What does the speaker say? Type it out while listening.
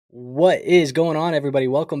What is going on, everybody?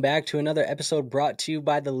 Welcome back to another episode brought to you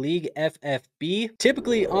by the League FFB.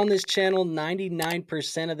 Typically on this channel,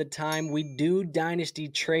 99% of the time, we do Dynasty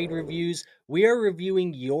trade reviews. We are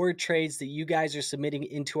reviewing your trades that you guys are submitting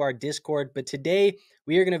into our Discord, but today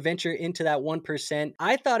we are going to venture into that 1%.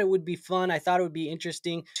 I thought it would be fun. I thought it would be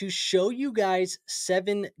interesting to show you guys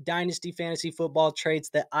 7 Dynasty fantasy football trades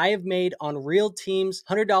that I have made on real teams,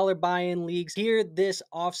 $100 buy-in leagues here this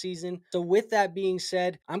offseason. So with that being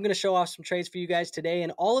said, I'm going to show off some trades for you guys today.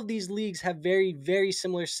 And all of these leagues have very, very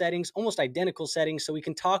similar settings, almost identical settings. So we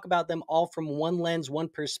can talk about them all from one lens, one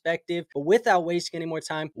perspective. But without wasting any more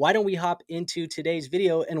time, why don't we hop into today's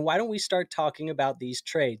video and why don't we start talking about these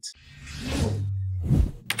trades?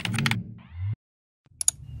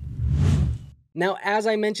 Now, as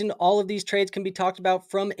I mentioned, all of these trades can be talked about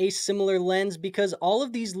from a similar lens because all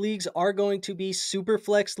of these leagues are going to be super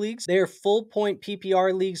flex leagues. They are full point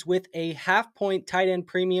PPR leagues with a half point tight end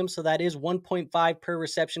premium. So that is 1.5 per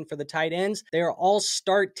reception for the tight ends. They are all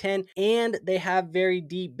start 10 and they have very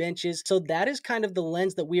deep benches. So that is kind of the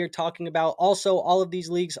lens that we are talking about. Also, all of these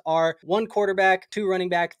leagues are 1 quarterback, 2 running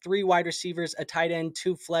back, 3 wide receivers, a tight end,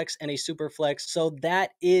 2 flex, and a super flex. So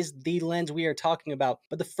that is the lens we are talking about.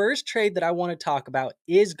 But the first trade that I want to talk about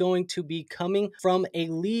is going to be coming from a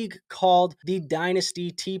league called the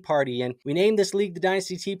Dynasty Tea Party. And we named this league the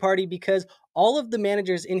Dynasty Tea Party because all of the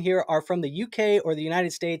managers in here are from the UK or the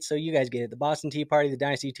United States, so you guys get it. The Boston Tea Party, the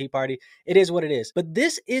Dynasty Tea Party, it is what it is. But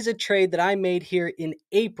this is a trade that I made here in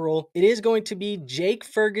April. It is going to be Jake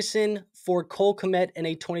Ferguson for Cole Kmet and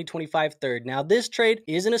a 2025 third. Now, this trade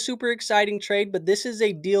isn't a super exciting trade, but this is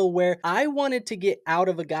a deal where I wanted to get out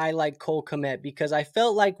of a guy like Cole Kmet because I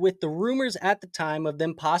felt like with the rumors at the time of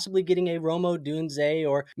them possibly getting a Romo Dunze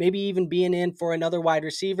or maybe even being in for another wide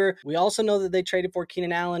receiver, we also know that they traded for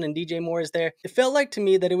Keenan Allen and DJ Moore is there. It felt like to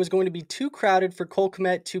me that it was going to be too crowded for Cole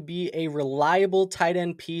Kmet to be a reliable tight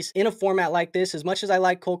end piece in a format like this. As much as I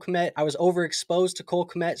like Cole Kmet, I was overexposed to Cole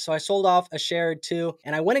Kmet, so I sold off a share or two,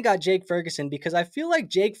 and I went and got Jake Ferguson because I feel like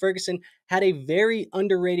Jake Ferguson had a very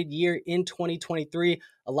underrated year in 2023.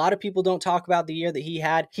 A lot of people don't talk about the year that he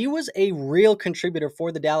had. He was a real contributor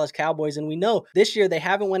for the Dallas Cowboys, and we know this year they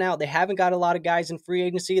haven't went out. They haven't got a lot of guys in free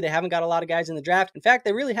agency. They haven't got a lot of guys in the draft. In fact,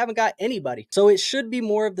 they really haven't got anybody. So it should be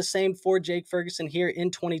more of the same for Jake Ferguson here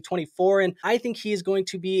in 2024, and I think he is going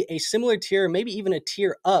to be a similar tier, maybe even a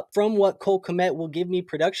tier up from what Cole Kmet will give me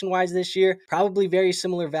production-wise this year. Probably very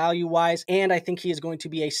similar value-wise, and I think he is going to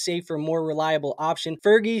be a safer, more reliable option.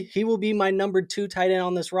 Fergie, he will be my number 2 tight end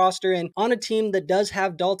on this roster, and on a team that does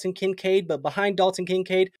have Dalton Kincaid, but behind Dalton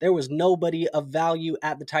Kincaid, there was nobody of value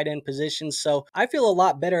at the tight end position. So I feel a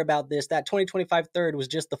lot better about this. That 2025 third was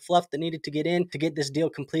just the fluff that needed to get in to get this deal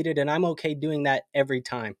completed, and I'm okay doing that every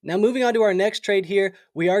time. Now, moving on to our next trade here,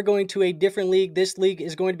 we are going to a different league. This league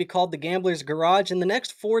is going to be called the Gambler's Garage, and the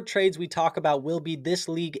next 4 trades we talk about will be this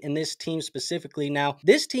league and this team specifically. Now,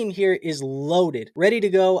 this team here is loaded, ready to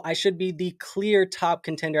go. I should be the clear top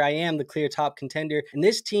contender. I am the clear top contender, and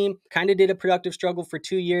this team kind of did a productive struggle for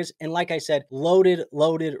 2 years. And like I said, loaded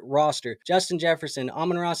roster. Justin Jefferson,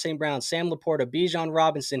 Amon-Ra St. Brown, Sam Laporta, Bijan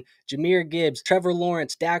Robinson, Jahmyr Gibbs, Trevor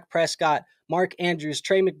Lawrence, Dak Prescott, Mark Andrews,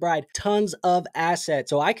 Trey McBride, tons of assets.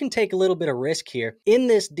 So I can take a little bit of risk here. In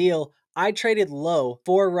this deal, I traded low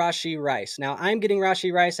for Rashee Rice. Now, I'm getting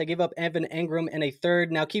Rashee Rice. I give up Evan Engram and a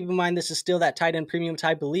third. Now, keep in mind, this is still that tight end premium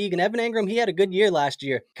type of league. And Evan Engram, he had a good year last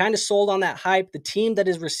year. Kind of sold on that hype. The team that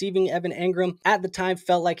is receiving Evan Engram at the time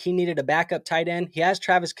felt like he needed a backup tight end. He has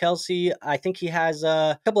Travis Kelce. I think he has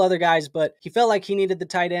a couple other guys, but he felt like he needed the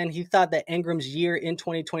tight end. He thought that Engram's year in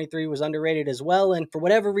 2023 was underrated as well. And for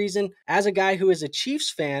whatever reason, as a guy who is a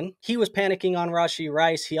Chiefs fan, he was panicking on Rashee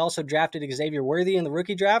Rice. He also drafted Xavier in the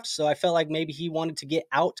rookie draft. So I felt like maybe he wanted to get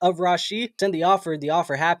out of Rashee. Sent the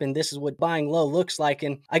offer happened. This is what buying low looks like.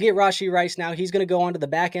 And I get Rashee Rice now. He's going to go onto the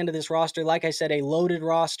back end of this roster. Like I said, a loaded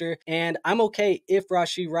roster. And I'm okay if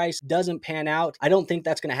Rashee Rice doesn't pan out. I don't think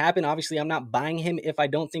that's going to happen. Obviously, I'm not buying him if I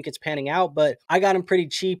don't think it's panning out, but I got him pretty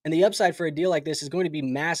cheap. And the upside for a deal like this is going to be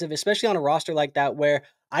massive, especially on a roster like that where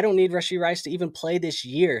I don't need Rashee Rice to even play this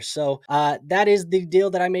year. So that is the deal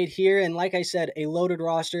that I made here. And like I said, a loaded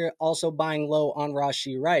roster, also buying low on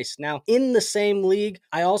Rashee Rice. Now, in the same league,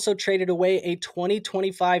 I also traded away a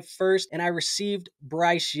 2025 first and I received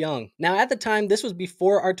Bryce Young. Now, at the time, this was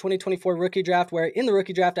before our 2024 rookie draft, where in the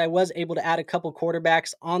rookie draft, I was able to add a couple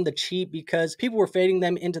quarterbacks on the cheap because people were fading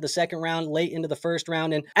them into the second round, late into the first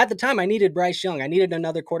round. And at the time, I needed Bryce Young. I needed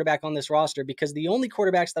another quarterback on this roster because the only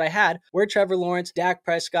quarterbacks that I had were Trevor Lawrence, Dak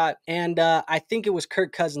Prescott, Prescott, and I think it was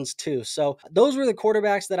Kirk Cousins too. So those were the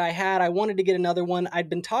quarterbacks that I had. I wanted to get another one. I'd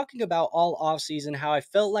been talking about all offseason how I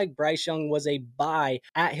felt like Bryce Young was a buy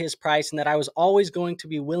at his price and that I was always going to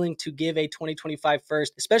be willing to give a 2025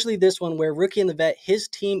 first, especially this one where rookie in the vet, his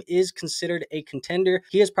team is considered a contender.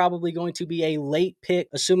 He is probably going to be a late pick,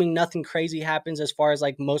 assuming nothing crazy happens as far as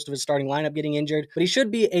like most of his starting lineup getting injured, but he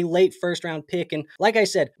should be a late first round pick. And like I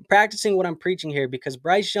said, practicing what I'm preaching here, because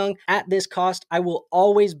Bryce Young at this cost, I will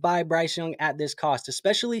always buy Bryce Young at this cost,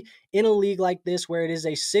 especially in a league like this where it is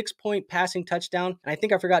a 6-point passing touchdown. And I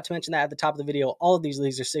think I forgot to mention that at the top of the video. All of these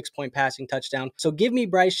leagues are 6-point passing touchdown. So give me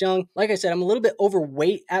Bryce Young. Like I said, I'm a little bit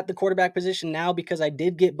overweight at the quarterback position now because I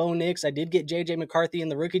did get Bo Nix. I did get JJ McCarthy in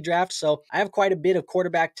the rookie draft. So I have quite a bit of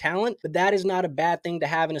quarterback talent, but that is not a bad thing to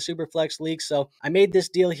have in a super flex league. So I made this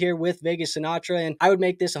deal here with Vegas Sinatra, and I would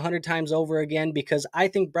make this 100 times over again because I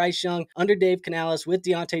think Bryce Young under Dave Canales with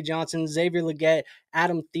Deontay Johnson, Xavier Legette,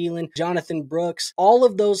 Adam Thielen, Jonathan Brooks, all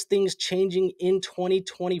of those things changing in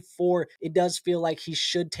 2024, it does feel like he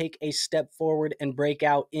should take a step forward and break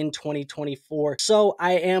out in 2024. So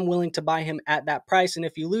I am willing to buy him at that price. And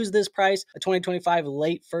if you lose this price, a 2025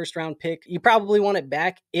 late first round pick, you probably want it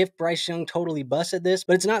back if Bryce Young totally busted this,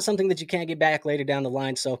 but it's not something that you can't get back later down the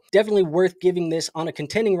line. So definitely worth giving this on a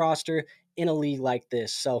contending roster in a league like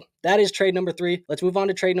this. So that is trade number 3. Let's move on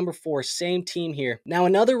to trade number 4. Same team here. Now,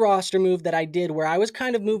 another roster move that I did where I was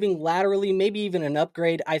kind of moving laterally, maybe even an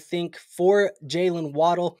upgrade, I think, for Jaylen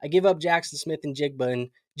Waddle. I give up Jaxon Smith-Njigba, and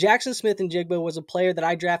Jaxon Smith-Njigba was a player that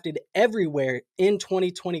I drafted everywhere in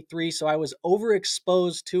 2023, so I was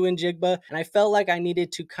overexposed to Njigba, and I felt like I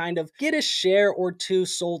needed to kind of get a share or two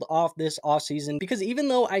sold off this offseason because even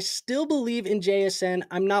though I still believe in JSN,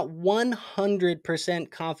 I'm not 100%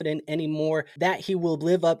 confident anymore that he will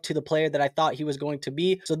live up to the player that I thought he was going to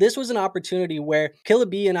be. So this was an opportunity where Killa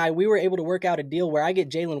B and we were able to work out a deal where I get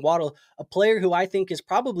Jaylen Waddle, a player who I think is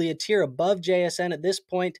probably a tier above JSN at this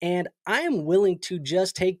point, and I am willing to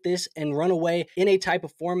just take this and run away in a type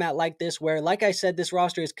of format like this where, like I said, this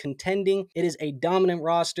roster is contending. It is a dominant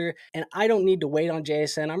roster, and I don't need to wait on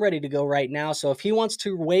JSN. I'm ready to go right now. So if he wants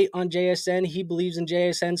to wait on JSN, he believes in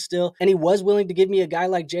JSN still, and he was willing to give me a guy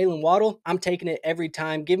like Jaylen Waddle, I'm taking it every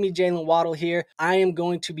time. Give me Jaylen Waddle here. I am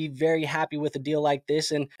going to be very happy with a deal like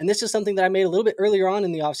this, and this is something that I made a little bit earlier on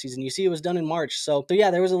in the offseason. You see it was done in March. So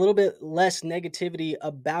yeah, there was a little bit less negativity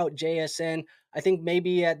about JSN. I think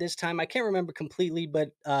maybe at this time, I can't remember completely,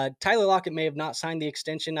 but Tyler Lockett may have not signed the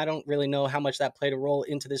extension. I don't really know how much that played a role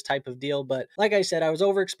into this type of deal. But like I said, I was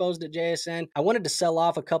overexposed at JSN. I wanted to sell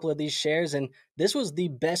off a couple of these shares, and this was the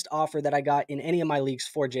best offer that I got in any of my leagues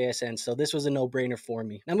for JSN. So this was a no-brainer for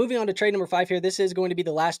me. Now, moving on to trade number 5 here. This is going to be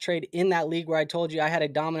the last trade in that league where I told you I had a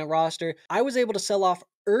dominant roster. I was able to sell off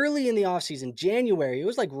early in the offseason, January. It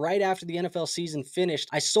was like right after the NFL season finished.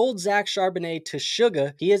 I sold Zach Charbonnet to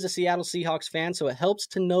Sugar. He is a Seattle Seahawks fan, so it helps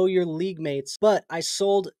to know your league mates. But I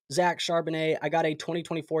sold Zach Charbonnet. I got a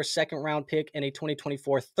 2024 second round pick and a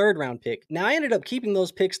 2024 third round pick. Now, I ended up keeping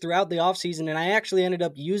those picks throughout the offseason, and I actually ended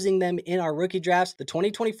up using them in our rookie drafts. The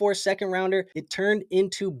 2024 second rounder, it turned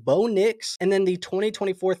into Bo Nix, and then the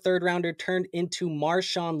 2024 third rounder turned into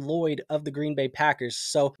MarShawn Lloyd of the Green Bay Packers.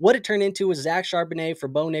 So what it turned into was Zach Charbonnet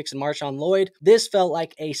for Bo Nix and MarShawn Lloyd. This felt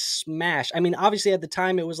like a smash. I mean, obviously at the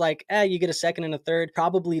time it was like, you get a second and a third,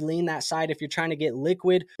 probably lean that side if you're trying to get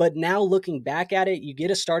liquid. But now looking back at it, you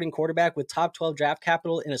get a starting quarterback with top 12 draft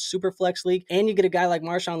capital in a super flex league, and you get a guy like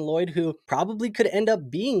MarShawn Lloyd who probably could end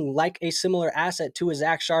up being like a similar asset to a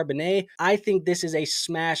Zach Charbonnet. I think this is a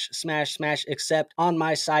smash, except on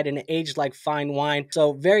my side, and it aged like fine wine.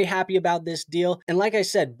 So very happy about this deal. And like I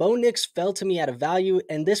said, Bo Nix fell to me at a value,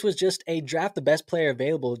 and this was just a draft the best player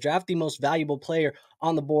available, draft the most valuable player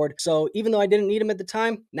on the board. So even though I didn't need him at the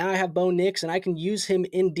time, now I have Bo Nix, and I can use him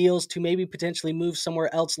in deals to maybe potentially move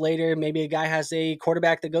somewhere else later. Maybe a guy has a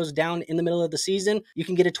quarterback that goes down in the middle of the season. You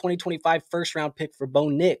can get a 2025 first round pick for Bo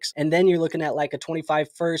Nix, and then you're looking at like a 25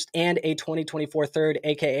 first and a 2024 third,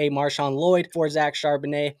 aka MarShawn Lloyd for Zach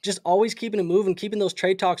Charbonnet. Just always keeping it moving, keeping those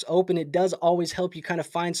trade talks open. It does always help you kind of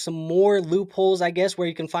find some more loopholes, I guess, where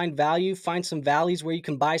you can find value, find some valleys where you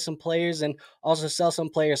can buy some players and also sell some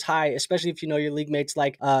players high, especially if you know your league mates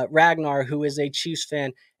like Ragnar, who is a Chiefs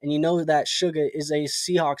fan, and you know that Suga is a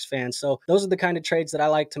Seahawks fan. So those are the kind of trades that I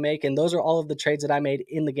like to make, and those are all of the trades that I made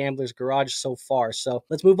in the Gambler's Garage so far. So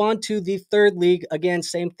let's move on to the third league. Again,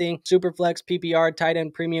 same thing, Superflex, PPR, tight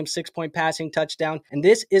end premium, 6-point passing touchdown, and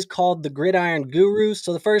this is called the Gridiron Gurus.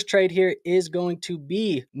 So the first trade here is going to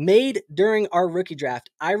be made during our rookie draft.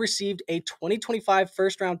 I received a 2025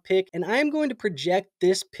 first round pick, and I am going to project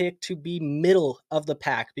this pick to be middle of the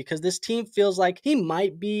pack because this team feels like he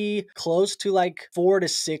might be close to like 4 to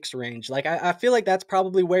 6 range. Like I feel like that's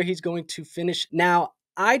probably where he's going to finish. Now,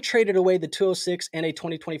 I traded away the 206 and a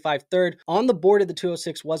 2025 third. On the board of the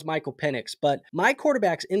 206 was Michael Penix, but my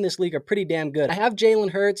quarterbacks in this league are pretty damn good. I have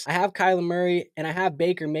Jalen Hurts, I have Kyler Murray, and I have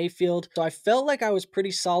Baker Mayfield. So I felt like I was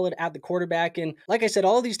pretty solid at the quarterback. And like I said,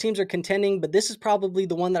 all of these teams are contending, but this is probably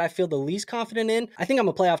the one that I feel the least confident in. I think I'm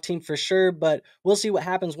a playoff team for sure, but we'll see what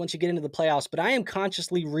happens once you get into the playoffs. But I am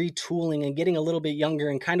consciously retooling and getting a little bit younger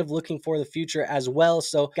and kind of looking for the future as well.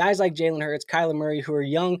 So guys like Jalen Hurts, Kyler Murray, who are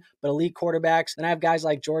young but elite quarterbacks. And I have guys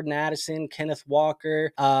like Jordan Addison, Kenneth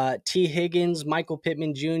Walker, T. Higgins, Michael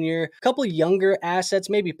Pittman Jr., a couple younger assets,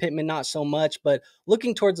 maybe Pittman not so much, but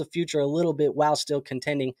looking towards the future a little bit while still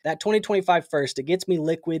contending. That 2025 first, it gets me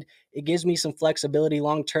liquid. It gives me some flexibility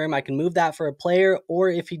long term. I can move that for a player, or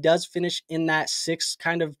if he does finish in that 6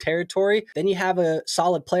 kind of territory, then you have a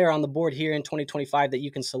solid player on the board here in 2025 that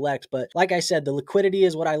you can select. But like I said, the liquidity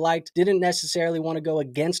is what I liked. Didn't necessarily want to go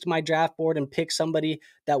against my draft board and pick somebody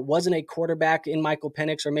that wasn't a quarterback in Michael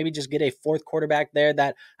Penix, or maybe just get a 4th quarterback there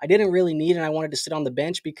that I didn't really need and I wanted to sit on the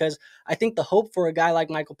bench, because I think the hope for a guy like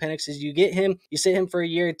Michael Penix is you get him, you sit him for a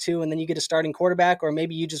year or 2, and then you get a starting quarterback, or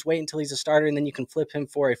maybe you just wait until he's a starter and then you can flip him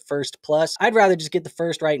for a first plus. I'd rather just get the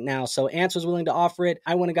first right now. So Ants was willing to offer it.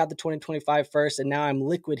 I went and got the 2025 first, and now I'm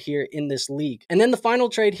liquid here in this league. And then the final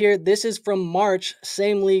trade here, this is from March,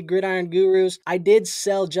 same league, Gridiron Gurus. I did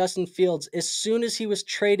sell Justin Fields as soon as he was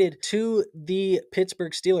traded to the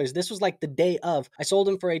Pittsburgh Steelers. This was like the day of. I sold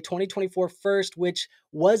him for a 2024 first, which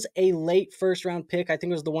was a late first round pick. I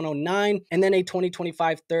think it was the 109, and then a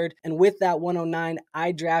 2025 third. And with that 109,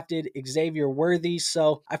 I drafted Xavier Worthy.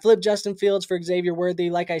 So I flipped Justin Fields for Xavier Worthy.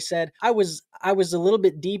 Like I said, I was a little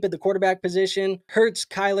bit deep at the quarterback position, Hurts,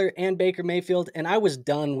 Kyler, and Baker Mayfield, and I was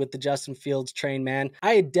done with the Justin Fields train, man.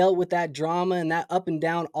 I had dealt with that drama and that up and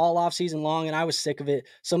down all offseason long, and I was sick of it.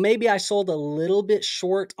 So maybe I sold a little bit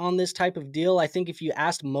short on this type of deal. I think if you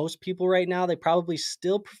asked most people right now, they probably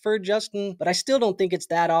still prefer Justin, but I still don't think it's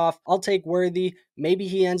that off. I'll take Worthy. Maybe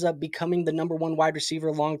he ends up becoming the #1 wide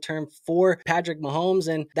receiver long-term for Patrick Mahomes,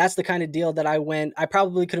 and that's the kind of deal that I went. I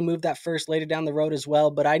probably could have moved that first later down the road as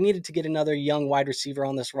well, but I needed to get another young wide receiver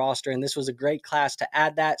on this roster, and this was a great class to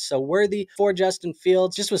add that. So Worthy for Justin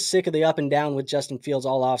Fields. Just was sick of the up and down with Justin Fields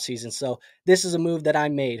all offseason, so this is a move that I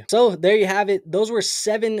made. So there you have it. Those were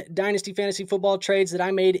 7 Dynasty Fantasy Football trades that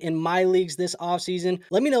I made in my leagues this offseason.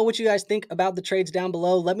 Let me know what you guys think about the trades down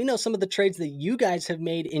below. Let me know some of the trades that you guys have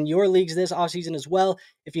made in your leagues this offseason as well.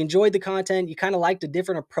 If you enjoyed the content, you kind of liked a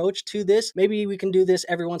different approach to this, maybe we can do this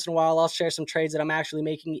every once in a while. I'll share some trades that I'm actually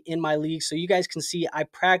making in my league so you guys can see I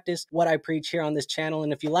practice what I preach here on this channel.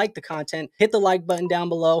 And if you like the content, hit the like button down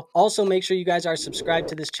below. Also, make sure you guys are subscribed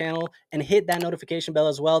to this channel and hit that notification bell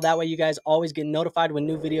as well. That way you guys always get notified when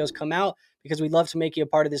new videos come out, because we'd love to make you a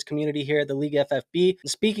part of this community here at the League FFB. And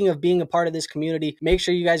speaking of being a part of this community, make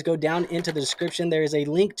sure you guys go down into the description. There is a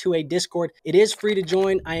link to a Discord. It is free to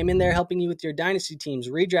join. I am in there helping you with your dynasty teams,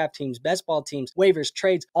 redraft teams, best ball teams, waivers,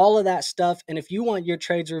 trades, all of that stuff. And if you want your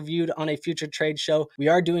trades reviewed on a future trade show, we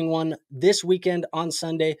are doing one this weekend on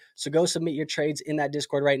Sunday. So go submit your trades in that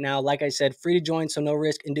Discord right now. Like I said, free to join, so no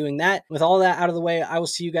risk in doing that. With all that out of the way, I will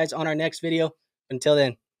see you guys on our next video. Until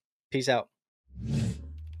then, peace out.